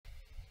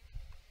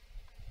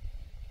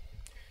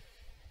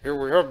Here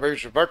we have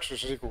h of x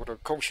is equal to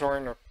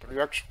cosine of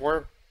 3x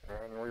squared,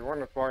 and we want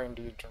to find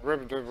the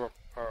derivative of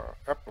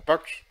f of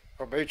x,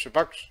 of h of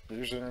x,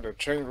 using the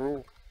chain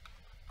rule.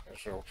 And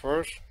so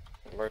first,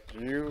 let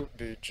u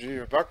be g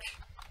of x,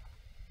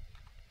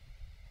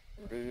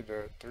 be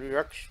the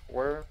 3x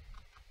squared,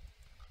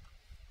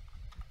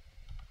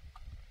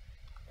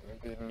 and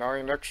it'd be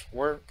 9x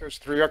squared, because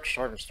 3x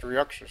times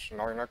 3x is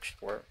 9x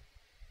squared.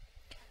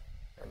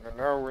 And then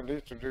now we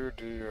need to do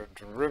the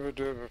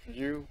derivative of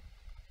u.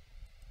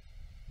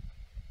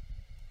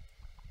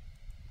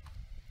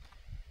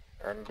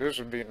 And this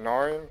would be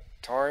 9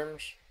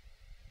 times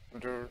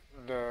the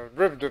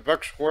derivative of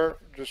x squared,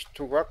 just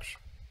 2x.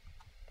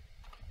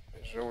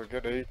 And so we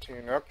get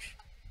 18x.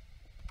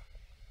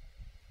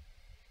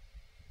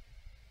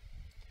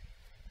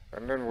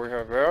 And then we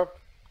have f,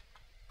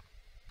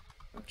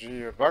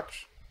 g of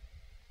x,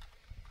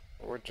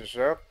 which is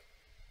f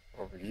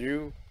of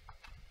u.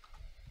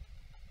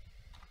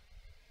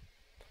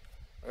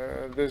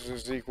 And this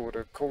is equal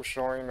to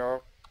cosine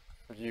of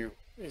u.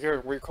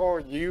 Because we call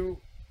u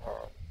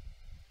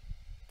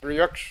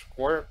 3x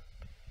squared,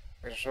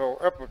 and so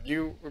f of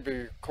u would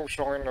be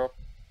cosine of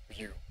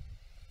u.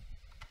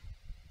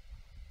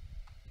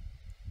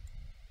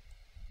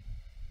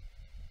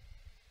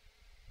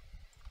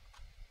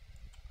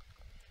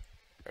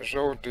 And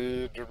so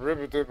the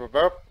derivative of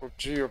f of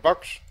g of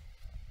x,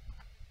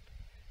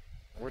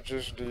 which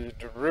is the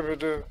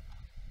derivative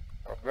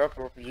of f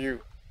of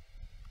u.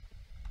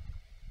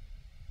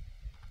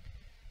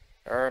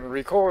 And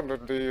recall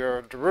that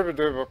the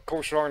derivative of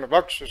cosine of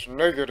x is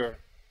negative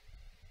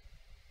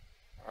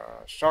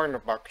sine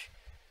of x.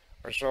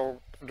 And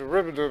so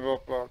derivative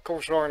of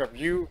cosine of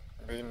u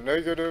would be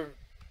negative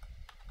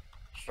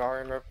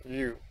sine of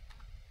u.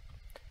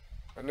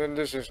 And then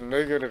this is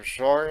negative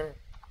sine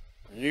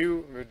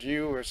u, but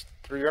u is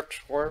 3x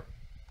squared.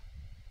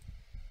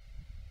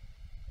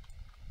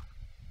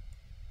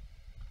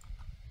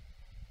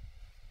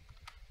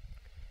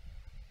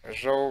 And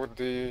so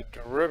the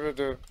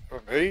derivative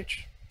of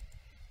h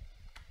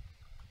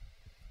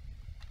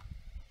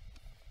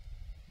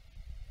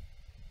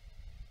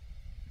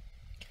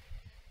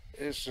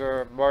is,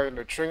 by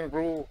the chain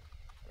rule,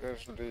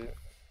 is the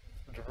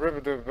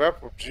derivative of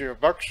f of g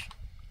of x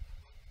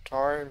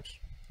times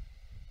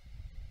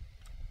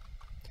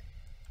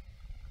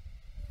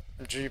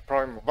g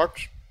prime of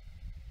x,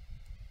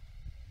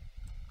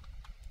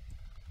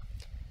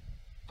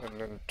 and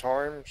then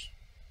times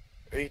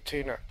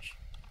 18x.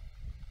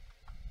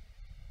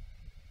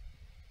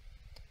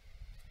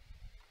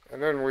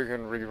 And then we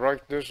can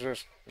rewrite this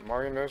as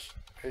minus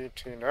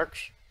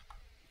 18x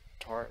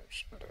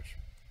times this.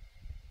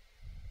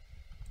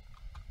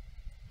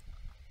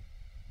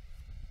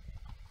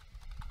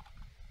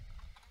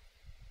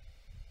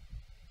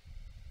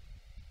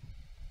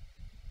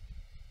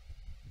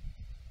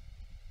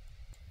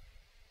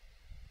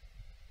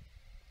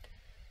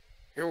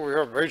 Here we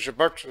have h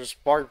of x is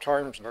 5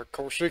 times the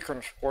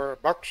cosecant square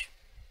of x,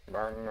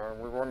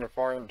 and we want to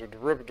find the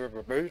derivative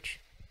of h.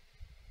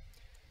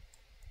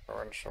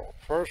 And so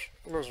first,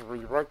 let's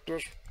rewrite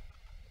this.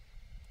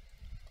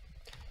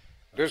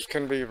 This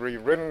can be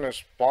rewritten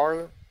as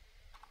 5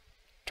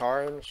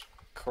 times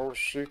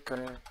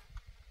cosecant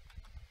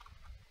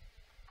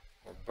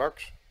of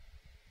x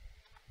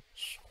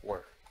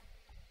squared.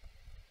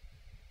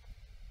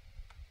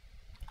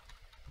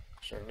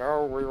 So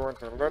now we want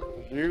to let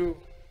u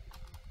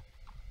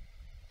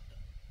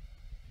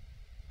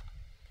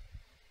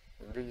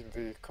be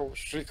the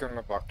cosecant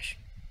of x.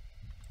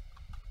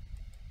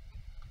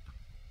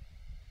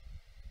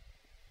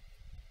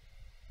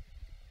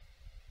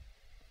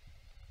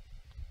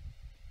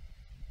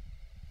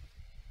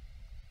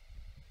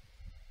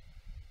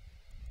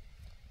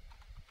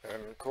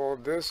 And call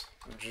this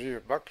g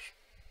of x.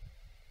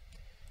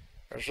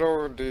 And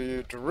so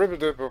the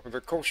derivative of the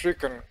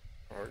cosecant,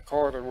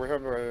 recall that we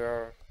have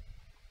a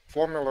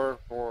formula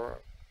for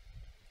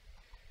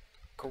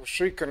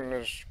cosecant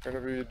is going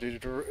to be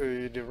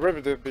the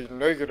derivative be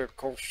negative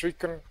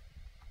cosecant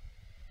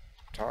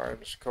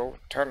times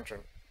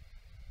cotangent.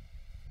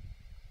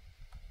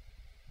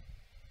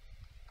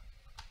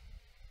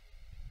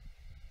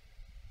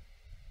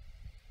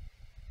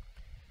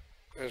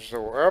 And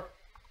so f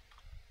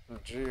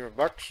g of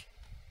x,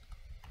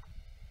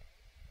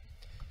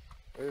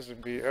 this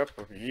would be f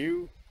of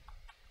u,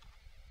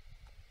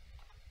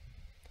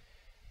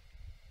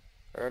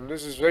 and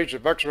this is h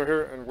of x right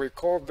here, and we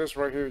call this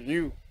right here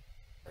u,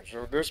 and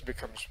so this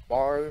becomes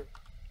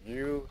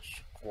 5u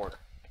squared.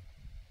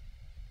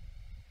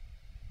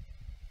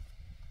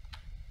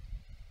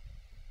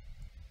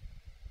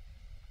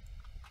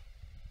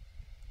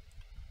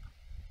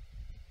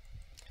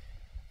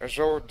 And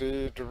so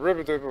the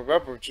derivative of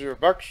f of g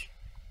of x,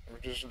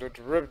 which is the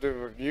derivative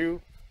of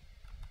u,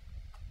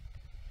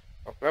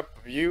 of f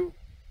of u,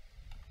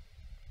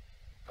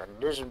 and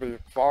this will be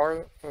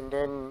 5, and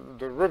then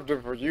the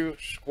derivative of u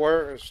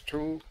squared is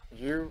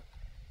 2u,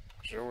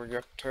 so we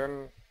get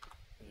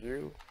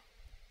 10u,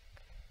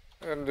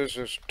 and this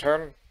is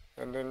 10,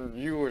 and then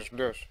u is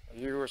this,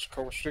 u is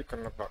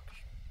cosecant of x.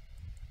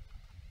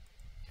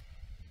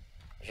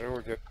 So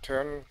we get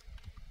 10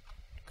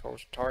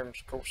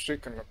 times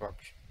cosecant of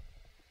x.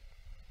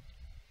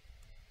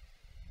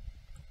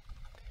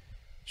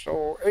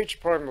 So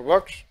h prime of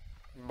x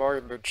by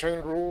the chain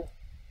rule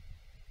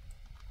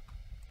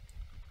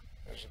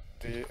is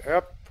the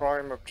f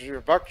prime of g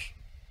of x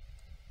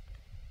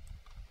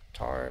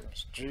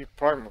times g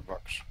prime of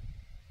x.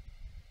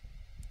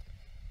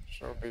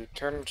 So it'll be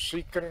 10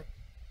 secant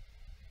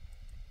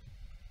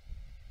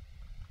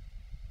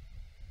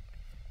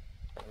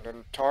and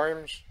then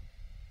times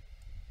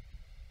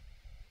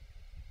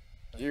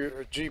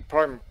g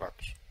prime of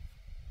x.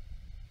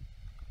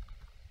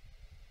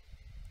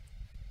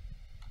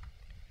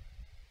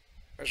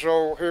 And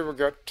so here we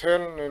got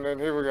 10, and then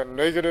here we got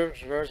negative,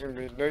 so that's going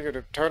to be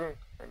negative 10,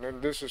 and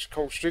then this is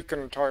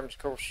cosecant times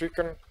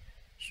cosecant,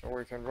 so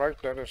we can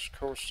write that as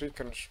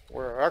cosecant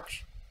square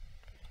x,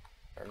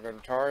 and then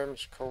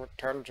times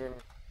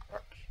cotangent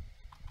x.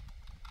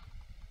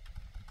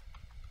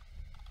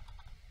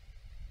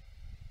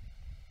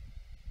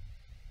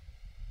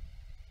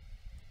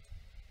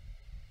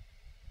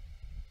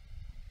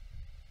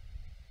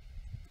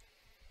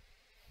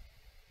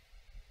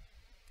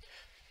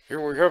 Here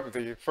we have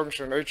the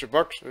function h of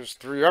x is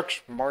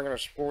 3x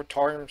minus 4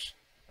 times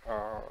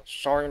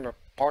sine of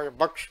pi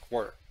of x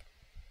squared.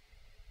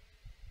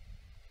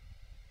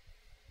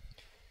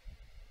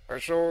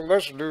 And so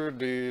let's do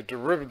the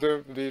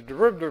derivative. The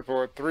derivative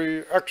for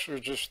 3x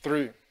is just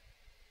 3.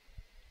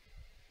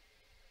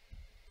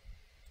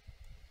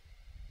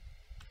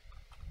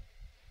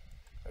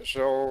 And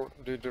so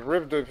the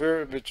derivative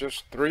here is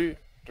just 3.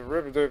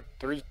 Derivative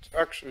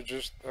 3x is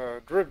just,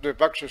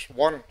 derivative x is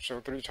 1, so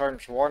 3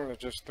 times 1 is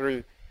just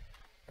 3.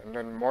 And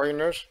then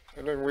minus,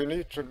 and then we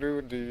need to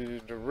do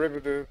the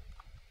derivative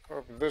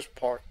of this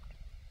part.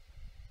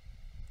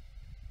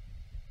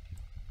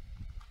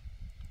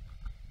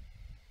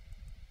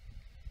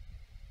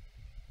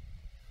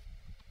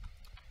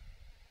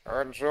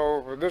 And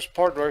so for this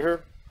part right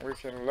here, we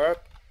can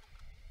let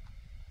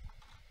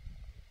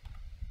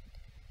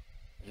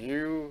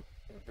u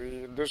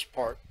be this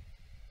part.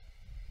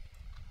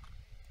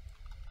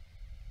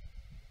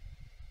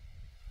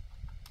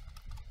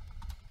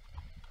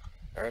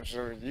 And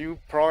so u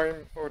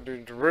prime, or the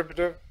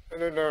derivative,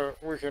 and then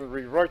we can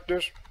rewrite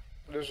this.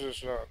 This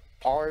is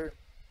pi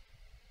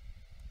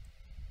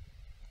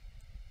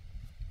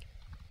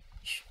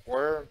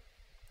squared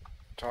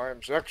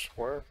times x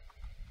squared.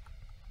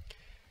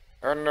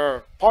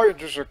 And pi is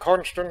just a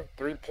constant,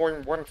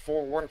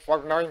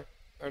 3.14159,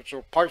 and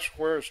so pi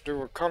squared is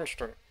still a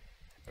constant.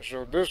 And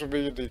so this will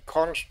be the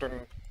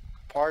constant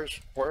pi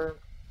squared,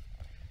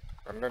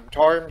 and then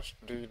times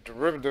the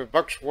derivative of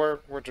x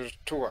squared, which is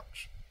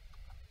 2x.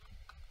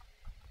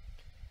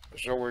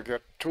 So we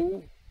get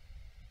 2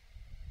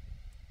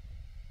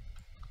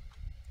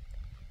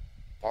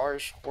 pi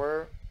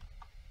squared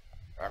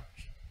x.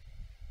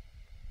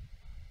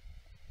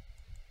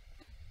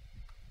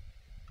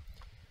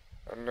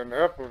 And then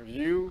f of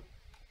u,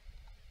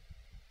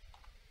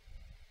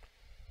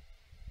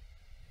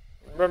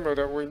 remember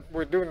that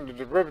we're doing the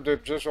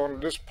derivative just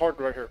on this part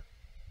right here,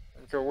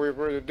 because we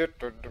already did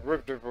the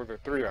derivative of the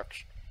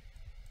 3x.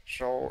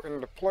 So in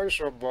the place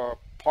of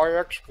pi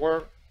x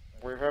squared,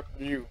 we have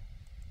u.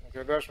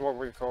 Okay, that's what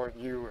we call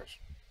u is.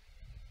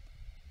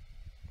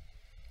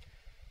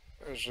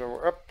 And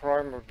so f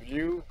prime of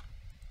u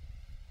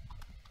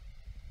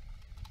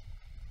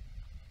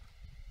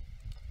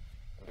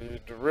the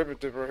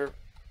derivative right here,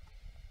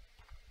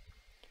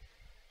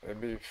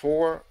 it'd be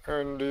 4,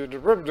 and the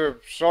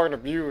derivative sine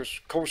of u is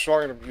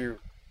cosine of u.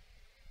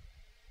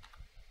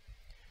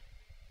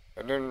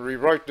 And then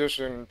rewrite this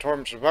in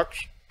terms of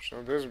x,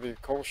 so this would be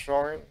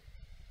cosine,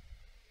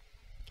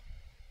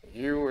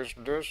 u is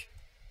this,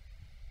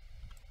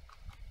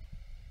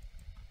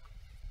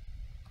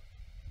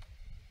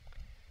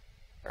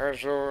 and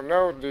so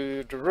now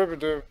the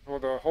derivative for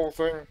the whole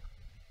thing,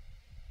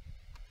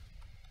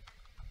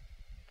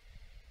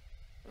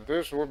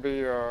 this will be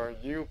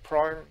u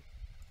prime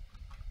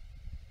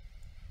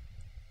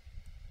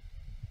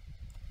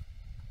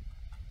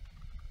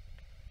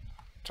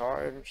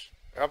times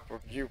f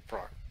of u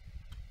prime.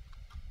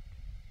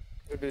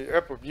 It'd be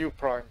f of u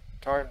prime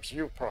times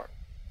u prime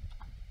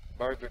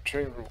by the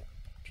chain rule.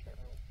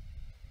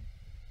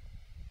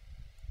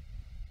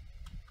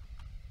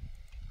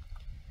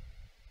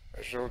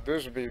 So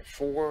this would be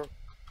 4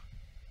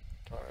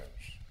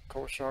 times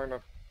cosine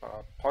of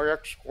pi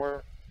x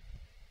squared,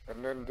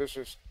 and then this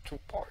is 2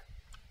 pi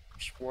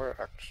square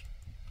x.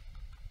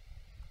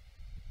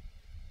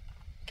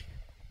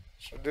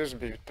 So this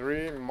would be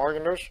 3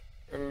 minus,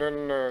 and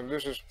then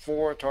this is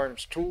 4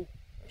 times 2,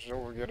 so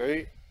we get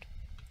 8.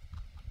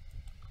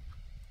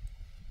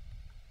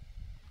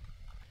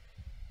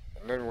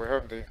 And then we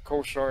have the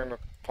cosine of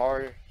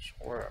pi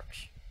square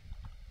x,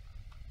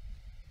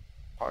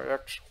 pi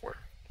x squared.